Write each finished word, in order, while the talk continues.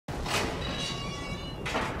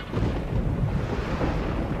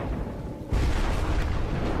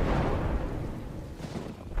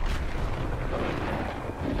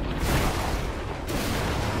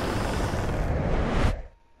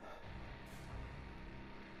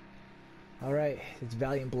Alright, it's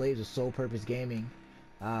Valiant Blades with Sole Purpose Gaming.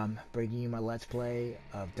 Bringing you my Let's Play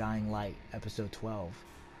of Dying Light, Episode 12.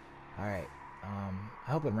 Alright, I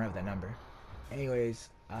hope I'm right with that number. Anyways,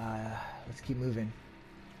 let's keep moving.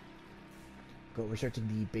 We're searching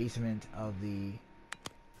the basement of the,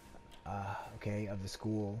 of the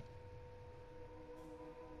school.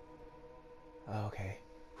 Oh, okay.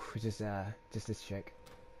 Just this chick.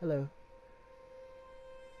 Hello.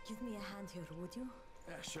 Give me a hand here, would you?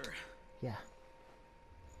 Yeah, sure. Yeah.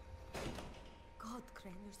 God,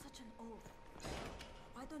 Crane, you're such an oaf.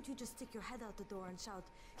 Why don't you just stick your head out the door and shout,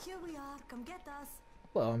 "Here we are, come get us"?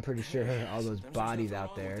 Well, I'm pretty sure all those bodies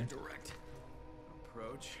out there. Direct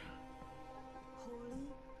approach. Holy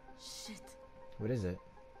shit. What is it?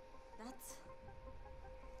 That's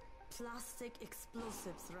plastic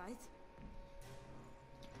explosives, right?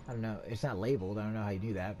 I don't know. It's not labeled. I don't know how you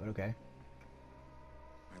do that, but okay.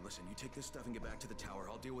 Alright, listen, you take this stuff and get back to the tower.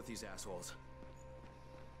 I'll deal with these assholes.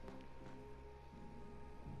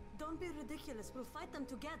 Don't be ridiculous. We'll fight them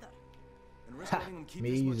together. And risk letting them keep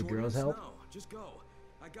me this use much a girl's ordnance? help? No, just go.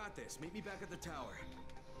 I got this. Meet me back at the tower.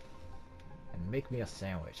 And make me a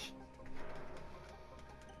sandwich.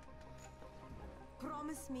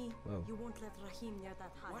 Promise me Whoa. you won't let Rahim near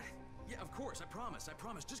that hive. What? Yeah, of course. I promise. I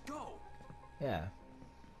promise. Just go. Yeah.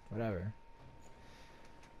 Whatever.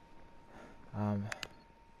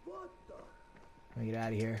 Let me get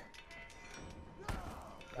out of here.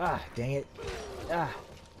 Ah, dang it. Ah.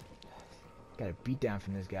 Got a beat down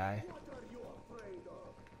from this guy.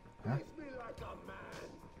 Huh?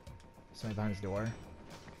 Somebody behind this door.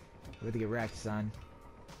 We're going to get wrecked, son.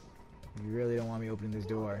 You really don't want me opening this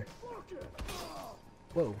door.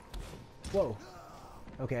 Whoa. Whoa.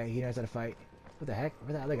 Okay, he knows how to fight. What the heck?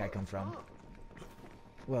 Where'd the other guy come from?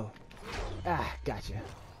 Whoa. Ah, gotcha.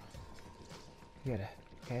 You gotta...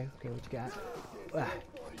 Okay, what you got? Ah,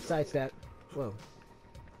 sidestep. Whoa.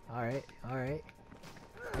 Alright.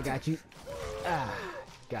 I got you. Ah,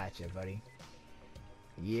 gotcha, buddy.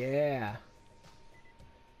 Yeah.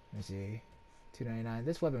 Let me see. $2.99.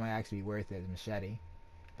 This weapon might actually be worth it, a machete.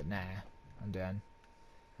 But nah, I'm done.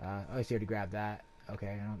 Oh, I see already grabbed that. Okay,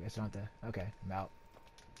 I guess I don't have to. Okay, I'm out.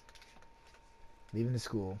 Leaving the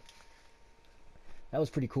school. That was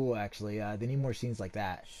pretty cool, actually. They need more scenes like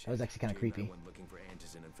that. That was actually kind of creepy. I went looking for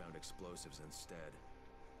Antizin and found explosives instead.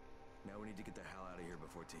 Now we need to get the hell out of here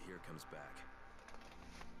before Tahir comes back.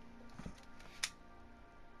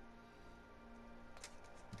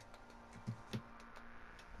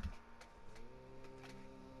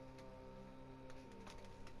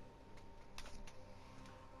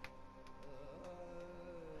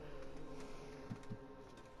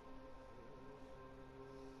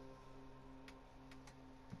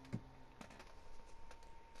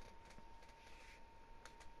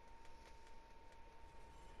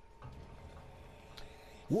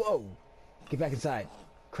 Whoa! Get back inside.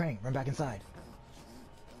 Crane, run back inside.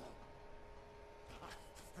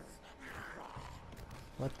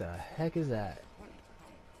 What the heck is that?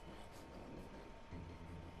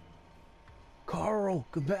 Carl,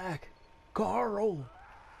 come back! Carl!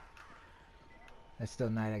 That's still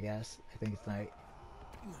night, I guess. I think it's night.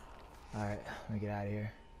 Alright, let me get out of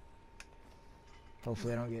here.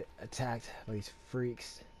 Hopefully I don't get attacked by these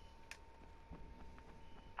freaks.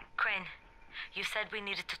 Crane, you said we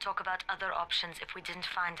needed to talk about other options if we didn't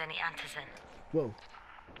find any Antizin. Whoa.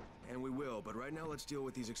 And we will, but right now let's deal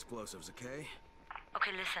with these explosives, okay?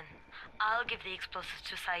 Okay, listen. I'll give the explosives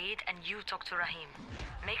to Saeed and you talk to Rahim.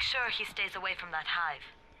 Make sure he stays away from that hive.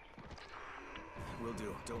 Will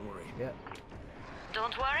do, don't worry. Yep.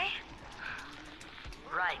 Don't worry?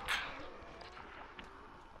 Right.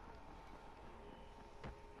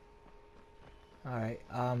 Alright,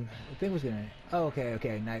 the thing was gonna... Oh,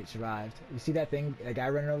 okay, Knight survived. You see that thing, that guy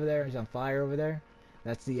running over there? He's on fire over there?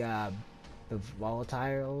 That's the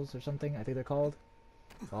volatiles or something, I think they're called.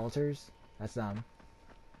 Volaters? That's them.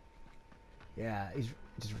 Yeah, he's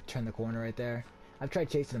just turned the corner right there. I've tried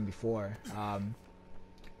chasing them before.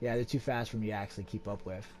 Yeah, they're too fast for me to actually keep up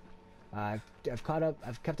with. I've kept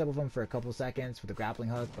up with them for a couple seconds with the grappling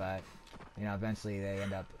hook, but, you know, eventually they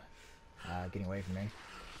end up getting away from me.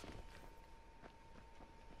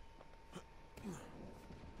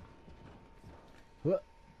 What?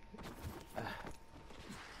 Come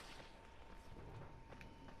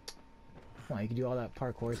on, you can do all that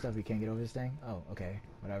parkour stuff, you can't get over this thing? Oh, okay,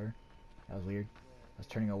 whatever. That was weird. I was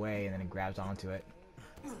turning away and then it grabs onto it.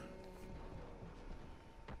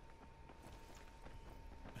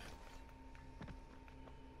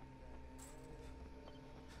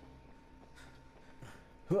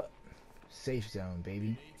 Safe zone,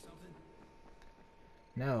 baby.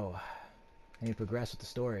 No. I need to progress with the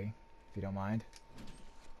story. if you don't mind.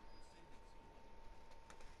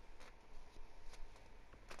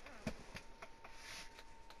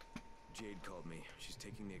 Jade called me. She's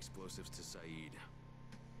taking the explosives to Saeed.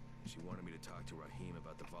 She wanted me to talk to Rahim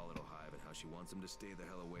about the volatile hive and how she wants him to stay the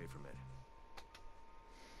hell away from it.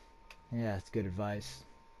 Yeah, it's good advice.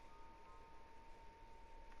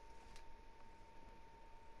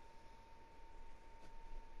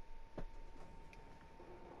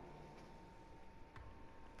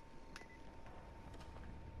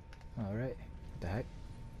 Alright. What the heck?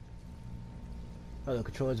 Oh, the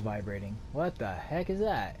controller's vibrating. What the heck is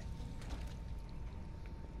that?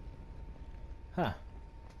 Huh.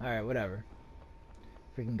 Alright, whatever.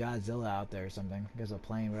 Freaking Godzilla out there or something. I guess a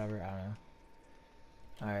plane, whatever. I don't know.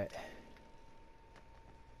 Alright.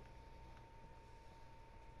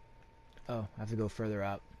 Oh, I have to go further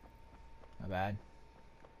up. My bad.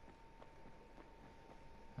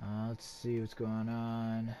 Let's see what's going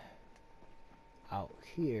on out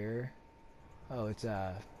here. Oh, it's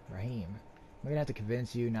Rahim. I'm gonna have to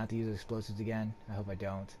convince you not to use explosives again. I hope I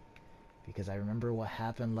don't, because I remember what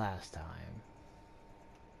happened last time.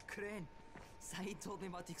 Crane, Saeed told me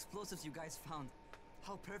about the explosives you guys found.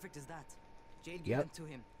 How perfect is that? Jade gave them to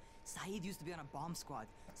him. Saeed used to be on a bomb squad,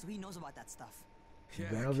 so he knows about that stuff. Yeah,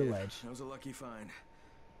 Going over the ledge. That was a lucky find.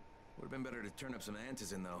 Would have been better to turn up some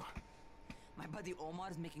antizin though. My buddy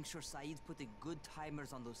Omar is making sure Saeed's putting good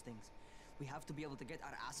timers on those things. We have to be able to get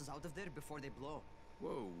our asses out of there before they blow.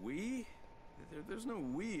 Whoa, we? There's no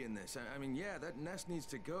we in this. I mean, yeah, that nest needs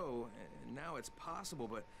to go, and now it's possible,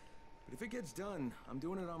 but if it gets done, I'm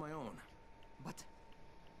doing it on my own. But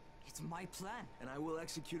it's my plan. And I will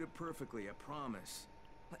execute it perfectly, I promise.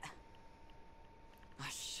 But... ah,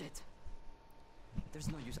 shit.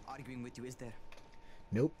 There's no use arguing with you, is there?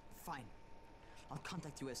 Nope. Fine. I'll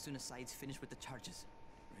contact you as soon as Saeed's finished with the charges.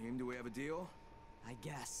 Rahim, do we have a deal? I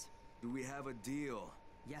guess. Do we have a deal?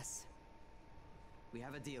 Yes. We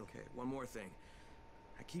have a deal. Okay, one more thing.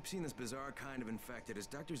 I keep seeing this bizarre kind of infected. Is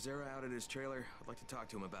Dr. Zera out at his trailer? I'd like to talk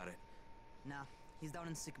to him about it. Nah, he's down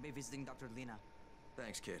in sick bay visiting Dr. Lena.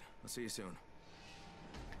 Thanks, kid. I'll see you soon.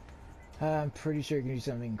 I'm pretty sure you're gonna do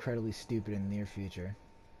something incredibly stupid in the near future.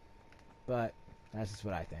 But that's just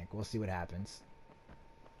what I think. We'll see what happens.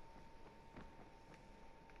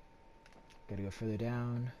 Gotta go further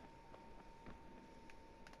down.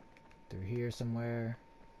 Through here somewhere.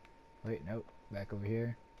 Wait, nope. Back over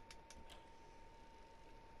here.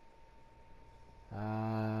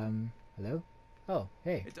 Hello? Oh,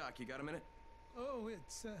 hey. Hey, Doc, you got a minute? Oh,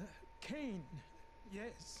 it's, Kane.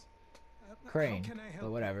 Yes. Crane, How can I help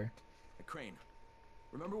but whatever. Hey, Crane.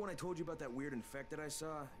 Remember when I told you about that weird infected I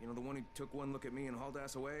saw? You know, the one who took one look at me and hauled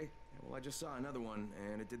ass away? Well, I just saw another one,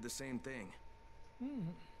 and it did the same thing.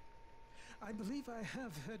 I believe I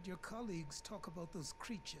have heard your colleagues talk about those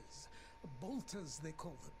creatures. Bolters, they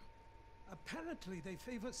call them. Apparently, they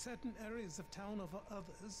favor certain areas of town over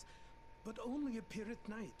others, but only appear at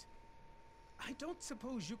night. I don't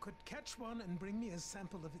suppose you could catch one and bring me a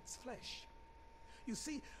sample of its flesh. You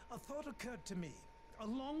see, a thought occurred to me. A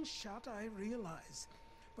long shot, I realize.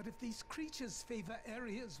 But if these creatures favor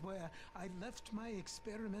areas where I left my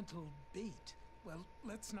experimental bait, well,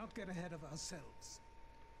 let's not get ahead of ourselves.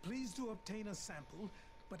 Please do obtain a sample,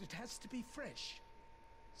 but it has to be fresh.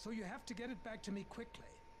 So you have to get it back to me quickly.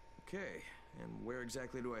 Okay, and where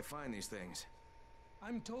exactly do I find these things?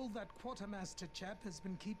 I'm told that quartermaster chap has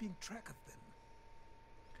been keeping track of them.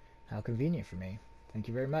 How convenient for me. Thank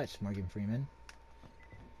you very much, Morgan Freeman.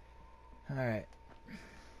 Alright.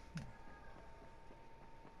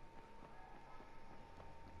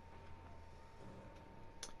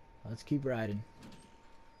 Let's keep riding.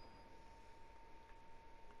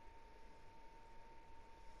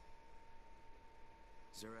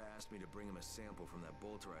 Zera asked me to bring him a sample from that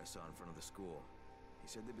bolter I saw in front of the school. He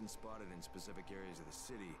said they've been spotted in specific areas of the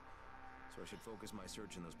city, so I should focus my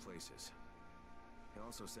search in those places. He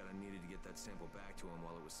also said I needed to get that sample back to him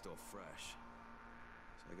while it was still fresh.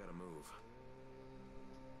 So I gotta move.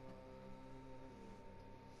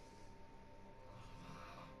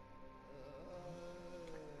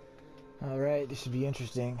 Alright, this should be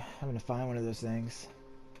interesting. I'm gonna find one of those things.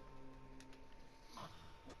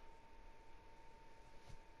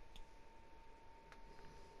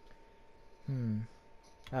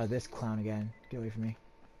 Oh, this clown again. Get away from me.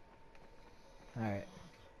 Alright.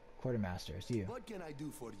 Quartermaster, it's you. What can I do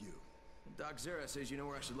for you? Doc Zera says you know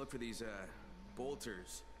where I should look for these,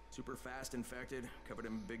 bolters. Super fast infected, covered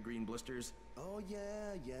in big green blisters. Oh,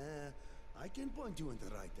 yeah. I can point you in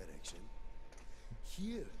the right direction.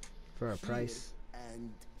 Here. For a here, price.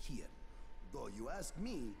 And here. Though you ask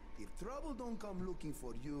me, If trouble don't come looking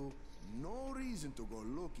for you, no reason to go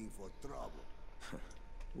looking for trouble.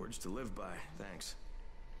 Words to live by, thanks.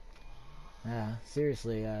 Yeah,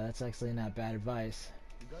 seriously, that's actually not bad advice.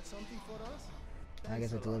 You got something for us? I guess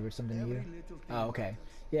I Thanks a lot. delivered something to Every you. little thing Oh, okay. matters.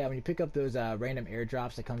 Yeah, when you pick up those random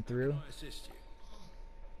airdrops that come through, Assist you.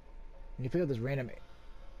 when you pick up those random...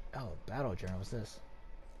 Oh, battle journal, what's this?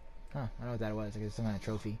 Huh, I don't know what that was. I guess it's some kind of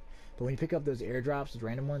trophy. But when you pick up those airdrops, those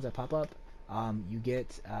random ones that pop up, you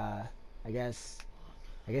get, I guess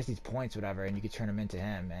these points, whatever, and you can turn them into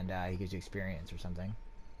him, and he gives you experience or something.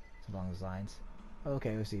 Something along those lines.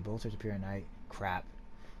 Okay, let's see. Bolters appear at night. Crap.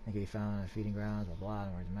 They can be found on feeding grounds, blah blah,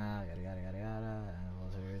 and where's the map, yada yada yada yada, and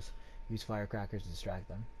bolters use firecrackers to distract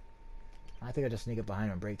them. I think I'll just sneak up behind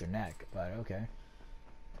them and break their neck, but okay.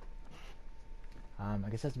 I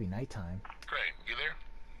guess it has to be nighttime. Crane, you there?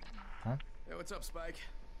 Huh? Hey, what's up, Spike?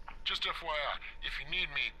 Just FYI, if you need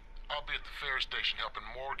me, I'll be at the ferry station helping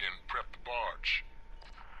Morgan prep the barge.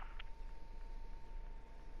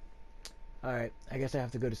 Alright, I guess I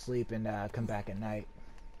have to go to sleep and come back at night.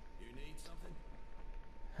 You need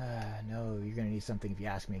something? No, you're gonna need something if you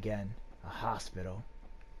ask me again. A hospital.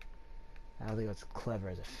 I don't think it's clever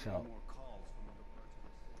as it felt.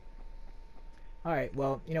 Alright,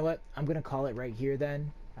 well, you know what? I'm gonna call it right here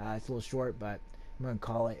then. It's a little short, but I'm gonna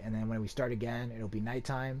call it, and then when we start again, it'll be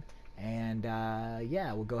nighttime, and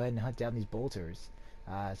yeah, we'll go ahead and hunt down these bolters.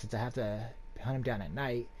 Since I have to hunt them down at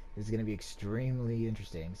night, this is gonna be extremely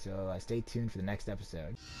interesting, so stay tuned for the next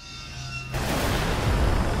episode.